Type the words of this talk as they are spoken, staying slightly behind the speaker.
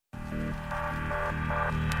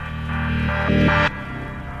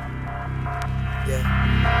Yeah.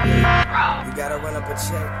 You gotta run up a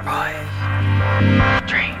check.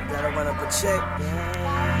 Dream. You gotta run up a check. I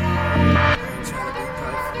ain't trying to be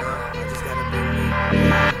perfect, no. I just gotta be me.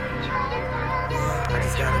 I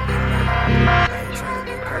just gotta be me. I ain't trying to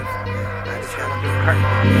be perfect. I just gotta be perfect.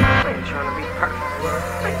 I ain't trying to be perfect.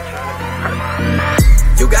 I ain't trying to be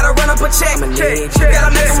perfect. You gotta run up a check. You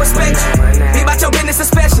gotta make them respect you. Be about your business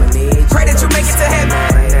especially. Pray that you make it to heaven.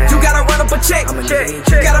 You gotta run up a check. You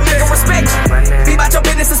gotta make them respect you. Be about your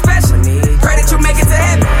business especially. Pray that you make it to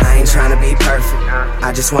heaven. I ain't trying to be perfect.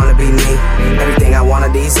 I just wanna be me. Everything I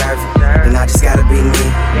wanna deserve it. And I just gotta be me.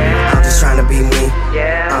 I'm just trying to be me.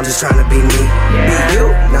 I'm just trying to be me. Be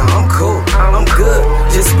you? No, I'm cool. I'm good.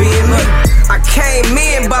 Just being me. I came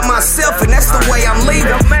in by myself and that's the way I'm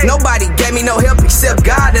leaving. Nobody gave me no help except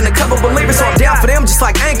God and a couple believers, so I'm down for them just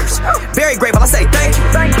like anchors. Very grateful, I say thank you.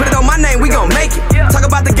 Put it on my name, we gon' make it. Talk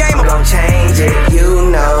about the game, I'm gon' change it,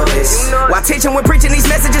 you know this. While teaching, we're preaching these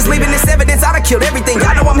messages, leaving this evidence. I done killed everything,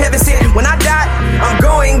 y'all know I'm heaven sent. When I die, I'm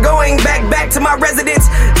going back to my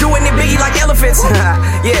residence. Doing it biggie like elephants.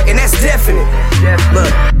 Yeah, and that's definite.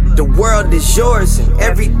 Look, the world is yours and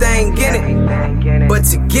everything in it. But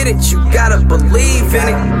to get it, you gotta believe in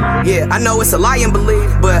it. Yeah, I know it's a lie and believe,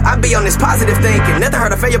 but I be on this positive thinking. Nothing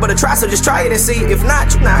hurt a failure but a try, so just try it and see. If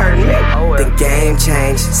not, you're not hurting me. The game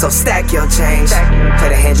changed, so stack your change. Play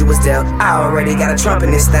the hand you was dealt, I already got a trump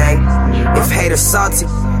in this thing. If haters salty,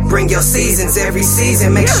 bring your seasons every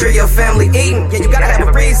season. Make sure your family eating. Yeah, you gotta have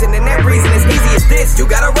a reason, and that reason is easy as this. You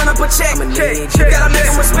gotta run up a check. You gotta make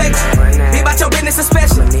them respect you. Be about your business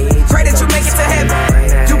especially. Pray that you make it to heaven.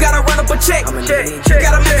 You gotta run up a check. You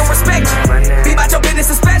gotta make them respect you. Be about your business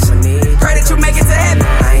especially. Pray that you make it to heaven.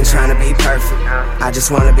 I ain't trying to be perfect. I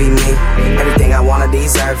just wanna be me. Everything I wanna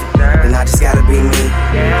deserve it. And I just gotta be me.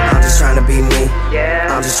 I'm just trying to be me.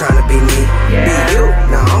 I'm just trying to be me. Be you?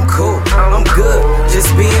 No, I'm cool. I'm good. Just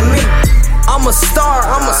being me. I'm a star,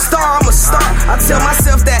 I'm a star, I'm a star. I tell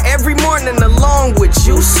myself that every morning along with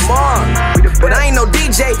you smart. But I ain't no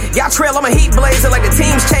DJ, y'all trail, I'm a heat blazer like the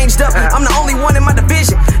team's changed up. I'm the only one in my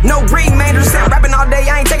division, no remanders. I'm rapping all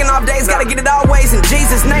day, I ain't taking off days. Gotta get it always in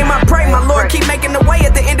Jesus' name I pray. My Lord keep making the way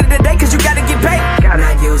at the end of the day, cause you gotta get paid. I'm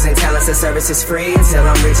not using talents and services free until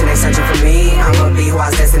I'm rich and they searching for me. I'ma be who I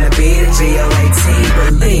was destined to be, the G-O-A-T.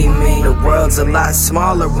 Believe me, the world's a lot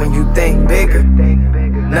smaller when you think bigger.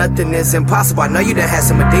 Nothing is impossible. I know you done had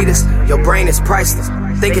some Adidas. Your brain is priceless.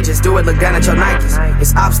 Think it, just do it. Look down at your Nikes.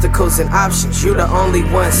 It's obstacles and options. You the only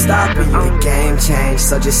one stopping you. The game changed,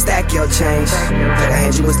 so just stack your change. Play the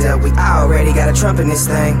hand you was dealt with. I already got a trump in this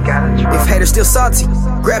thing. If haters still salty,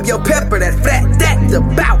 grab your pepper, that the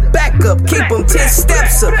bout back up. Keep them 10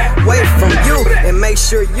 steps away from you and make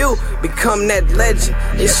sure you become that legend.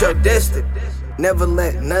 It's your destiny. Never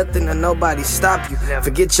let nothing or nobody stop you.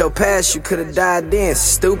 Forget your past, you could've died then,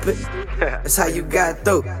 stupid. That's how you got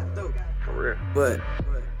through. But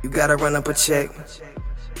you gotta run up a check.